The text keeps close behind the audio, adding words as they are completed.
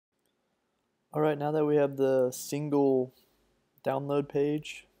Alright, now that we have the single download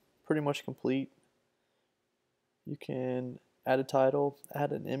page pretty much complete, you can add a title,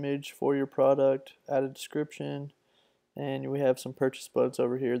 add an image for your product, add a description, and we have some purchase buttons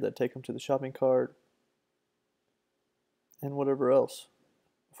over here that take them to the shopping cart and whatever else.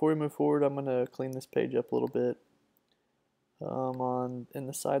 Before we move forward, I'm going to clean this page up a little bit. In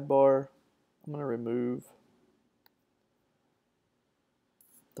the sidebar, I'm going to remove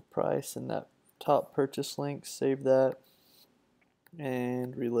the price and that top purchase link, save that,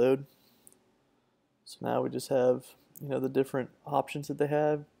 and reload. So now we just have, the different options that they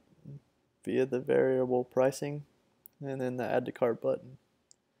have via the variable pricing and then the add to cart button.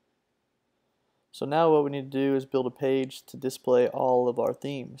 So now what we need to do is build a page to display all of our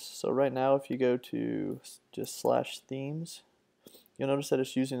themes. So right now if you go to just /themes, you'll notice that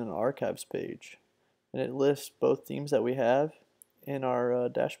it's using an archives page and it lists both themes that we have in our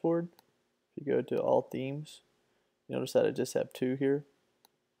dashboard. If you go to all themes, you notice that it just have 2 here.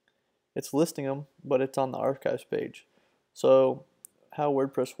 It's listing them, but it's on the archives page. So how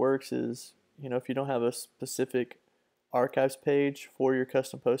WordPress works is, if you don't have a specific archives page for your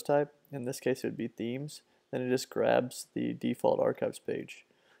custom post type, in this case it would be themes, then it just grabs the default archives page.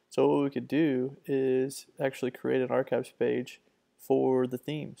 So what we could do is actually create an archives page for the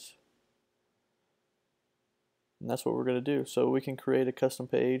themes. And that's what we're going to do. So we can create a custom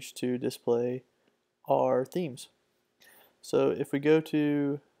page to display our themes. So if we go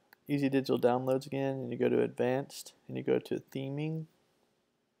to Easy Digital Downloads again, and you go to Advanced, and you go to Theming,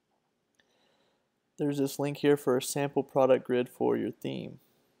 there's this link here for a sample product grid for your theme.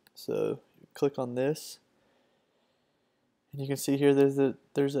 So you click on this, and you can see here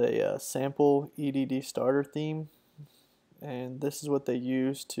there's a sample EDD starter theme, and this is what they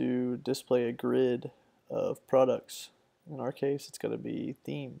use to display a grid of products. In our case, it's going to be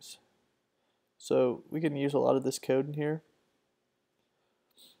themes. So we can use a lot of this code in here.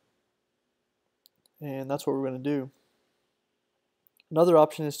 And that's what we're going to do. Another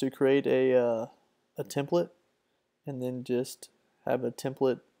option is to create a template and then just have a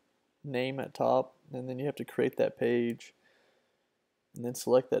template name at top, and then you have to create that page and then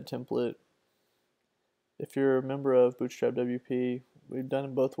select that template. If you're a member of Bootstrap WP, we've done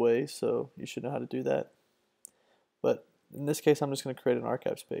it both ways, so you should know how to do that. But in this case, I'm just going to create an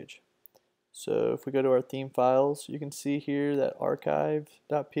archives page. So if we go to our theme files, you can see here that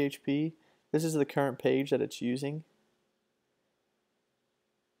archive.php, this is the current page that it's using.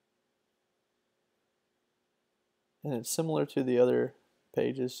 And it's similar to the other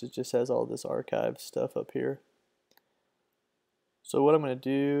pages, it just has all this archive stuff up here. So what I'm going to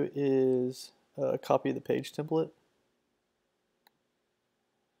do is copy the page template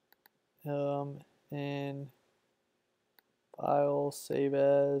and file, save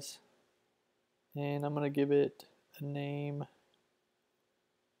as, and I'm going to give it a name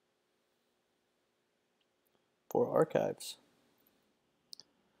for archives.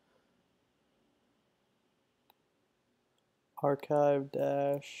 Archive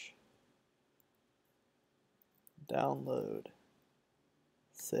dash download,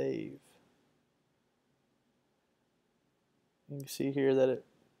 save. You can see here that it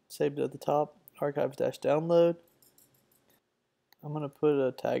saved at the top, archives dash download. I'm going to put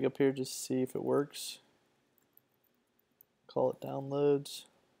a tag up here just to see if it works. Call it downloads.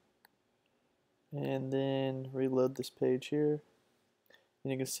 And then reload this page here.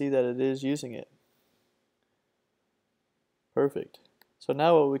 And you can see that it is using it. Perfect. So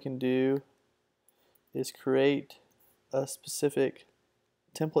now what we can do is create a specific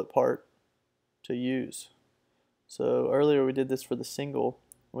template part to use. So earlier we did this for the single,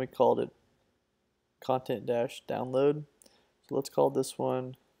 and we called it content-download. So let's call this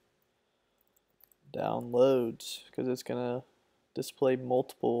one downloads, because it's going to display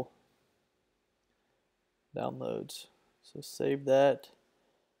multiple downloads. So save that,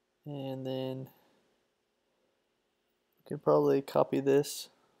 and then you can probably copy this,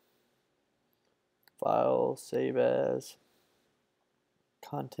 file, save as,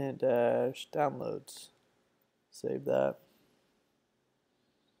 content-downloads, save that.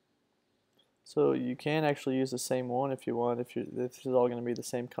 So you can actually use the same one if you want, if this is all going to be the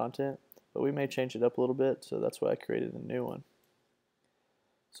same content, but we may change it up a little bit, so that's why I created a new one.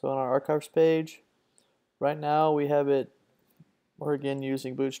 So on our archives page, right now we have it, we're again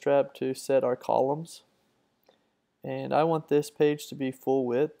using Bootstrap to set our columns, and I want this page to be full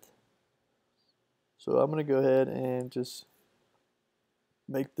width, so I'm going to go ahead and just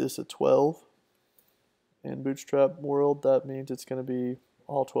make this a 12. In Bootstrap world, that means it's going to be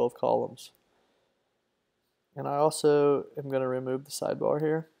all 12 columns. And I also am going to remove the sidebar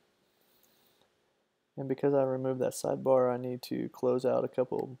here. And because I removed that sidebar, I need to close out a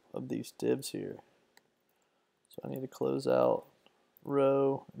couple of these divs here. So I need to close out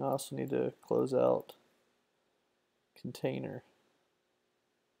row, and I also need to close out container.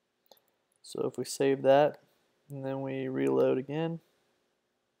 So if we save that, and then we reload again,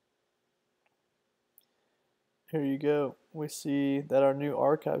 here you go. We see that our new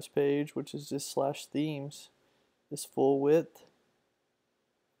archives page, which is just /themes, is full width,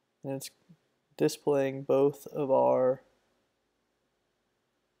 and it's displaying both of our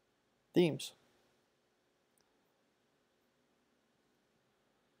themes.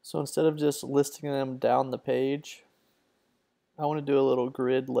 So instead of just listing them down the page, I want to do a little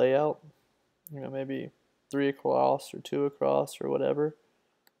grid layout, maybe 3 across or 2 across or whatever.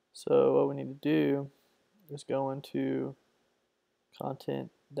 So what we need to do is go into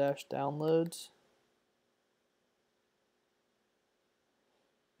content-downloads,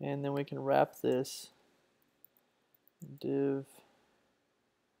 and then we can wrap this div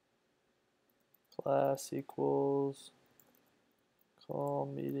class equals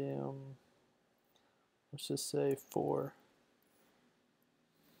call medium, let's just say 4.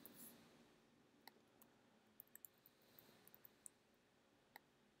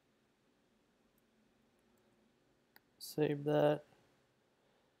 Save that.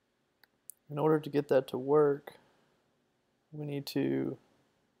 In order to get that to work, we need to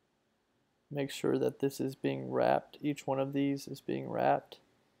make sure that this is being wrapped. Each one of these is being wrapped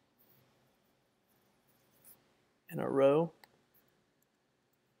in a row.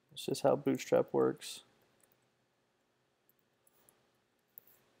 It's just how Bootstrap works.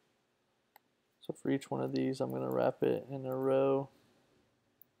 So for each one of these, I'm going to wrap it in a row.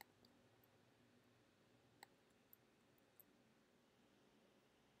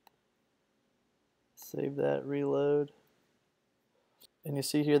 Save that, reload. And you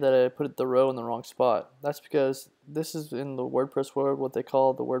see here that I put the row in the wrong spot. That's because this is in the WordPress world what they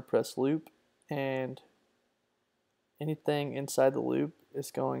call the WordPress loop, and anything inside the loop is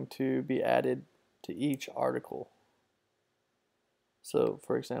going to be added to each article. So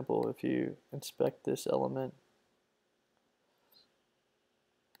for example, if you inspect this element,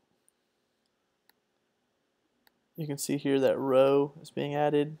 you can see here that row is being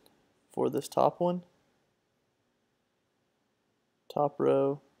added for this top one. Top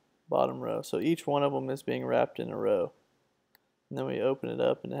row, bottom row. So each one of them is being wrapped in a row. And then we open it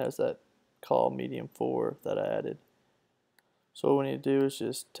up and it has that call medium 4 that I added. So what we need to do is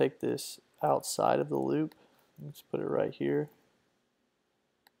just take this outside of the loop. Let's put it right here.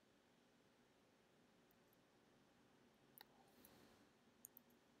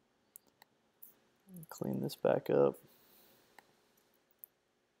 Clean this back up.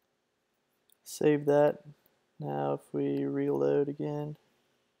 Save that. Now if we reload again,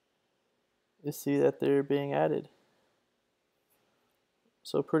 you see that they're being added.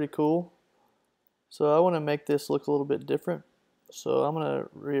 So pretty cool. So I want to make this look a little bit different. So I'm going to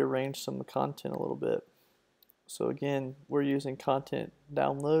rearrange some content a little bit. So again, we're using content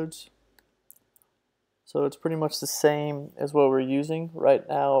downloads. So it's pretty much the same as what we're using right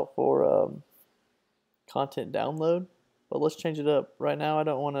now for content download. But let's change it up. Right now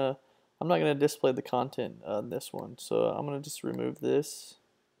I'm not going to display the content on this one. So I'm going to just remove this.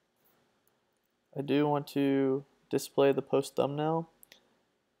 I do want to display the post thumbnail.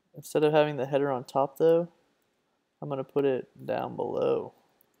 Instead of having the header on top though, I'm going to put it down below,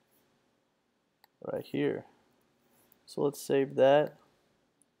 right here. So let's save that,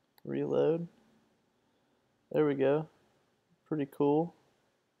 reload. There we go. Pretty cool.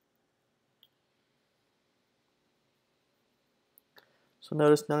 So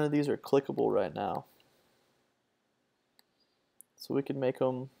notice none of these are clickable right now. So we can make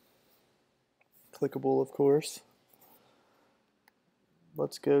them clickable, of course.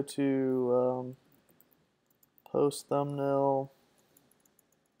 Let's go to post thumbnail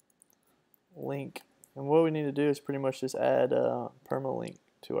link. And what we need to do is pretty much just add a permalink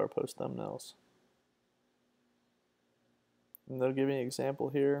to our post thumbnails. And they'll give me an example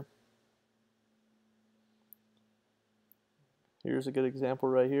here. Here's a good example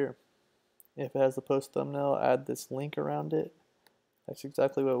right here. If it has the post thumbnail, add this link around it. That's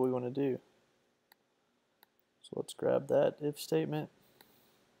exactly what we want to do. So let's grab that if statement.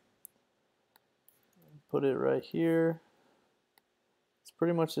 Put it right here. It's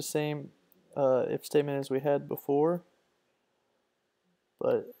pretty much the same if statement as we had before,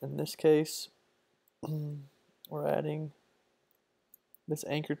 but in this case we're adding this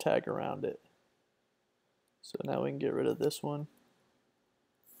anchor tag around it. So now we can get rid of this one.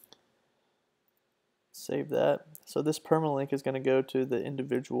 Save that. So this permalink is going to go to the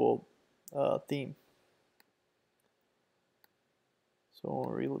individual theme. So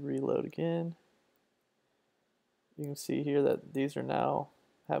when we reload again, you can see here that these are now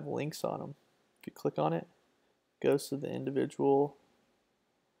have links on them. If you click on it, it goes to the individual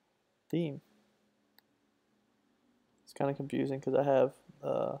theme. It's kind of confusing because I have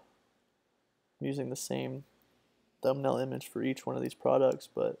using the same thumbnail image for each one of these products,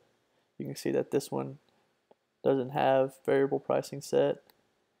 but you can see that this one doesn't have variable pricing set,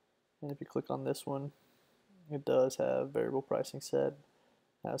 and if you click on this one, it does have variable pricing set,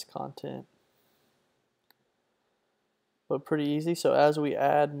 has content, but pretty easy. So as we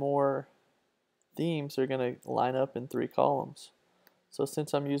add more themes, they're going to line up in 3 columns. So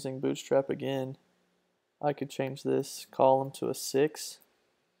since I'm using Bootstrap again, I could change this column to a 6,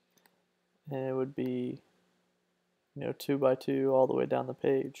 and it would be 2 by 2 all the way down the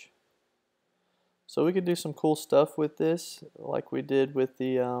page. So we could do some cool stuff with this, like we did with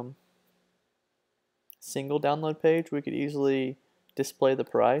the single download page. We could easily display the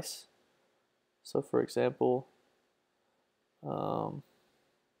price. So for example,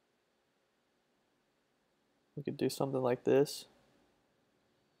 we could do something like this.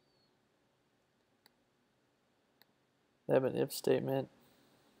 They have an if statement.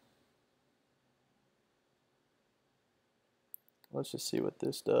 Let's just see what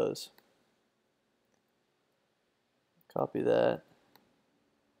this does. Copy that.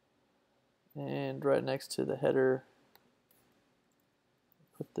 And right next to the header,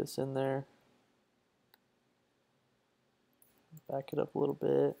 put this in there. Back it up a little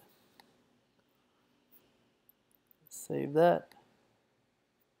bit. Save that.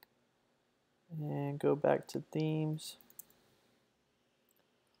 And go back to themes.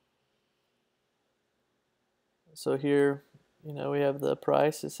 So here, we have the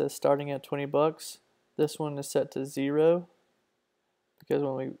price. It says starting at 20 bucks. This one is set to 0 because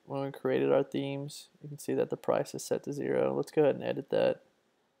when we created our themes, you can see that the price is set to 0. Let's go ahead and edit that.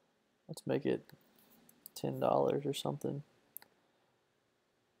 Let's make it $10 or something.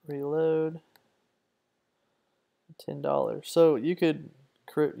 Reload. $10. So you could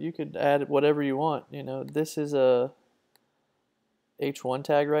add whatever you want. This is a H1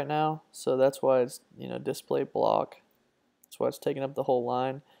 tag right now, so that's why it's display block. That's why it's taking up the whole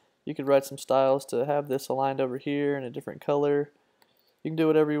line. You could write some styles to have this aligned over here in a different color. You can do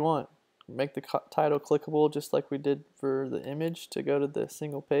whatever you want. Make the title clickable just like we did for the image to go to the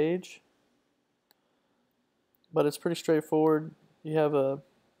single page. But it's pretty straightforward. You have a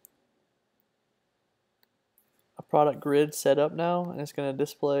product grid set up now, and it's going to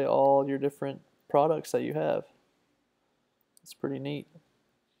display all your different products that you have. It's pretty neat.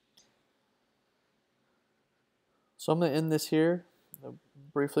 So I'm going to end this here. I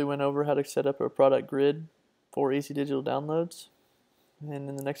briefly went over how to set up a product grid for Easy Digital Downloads, and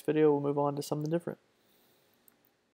in the next video we'll move on to something different.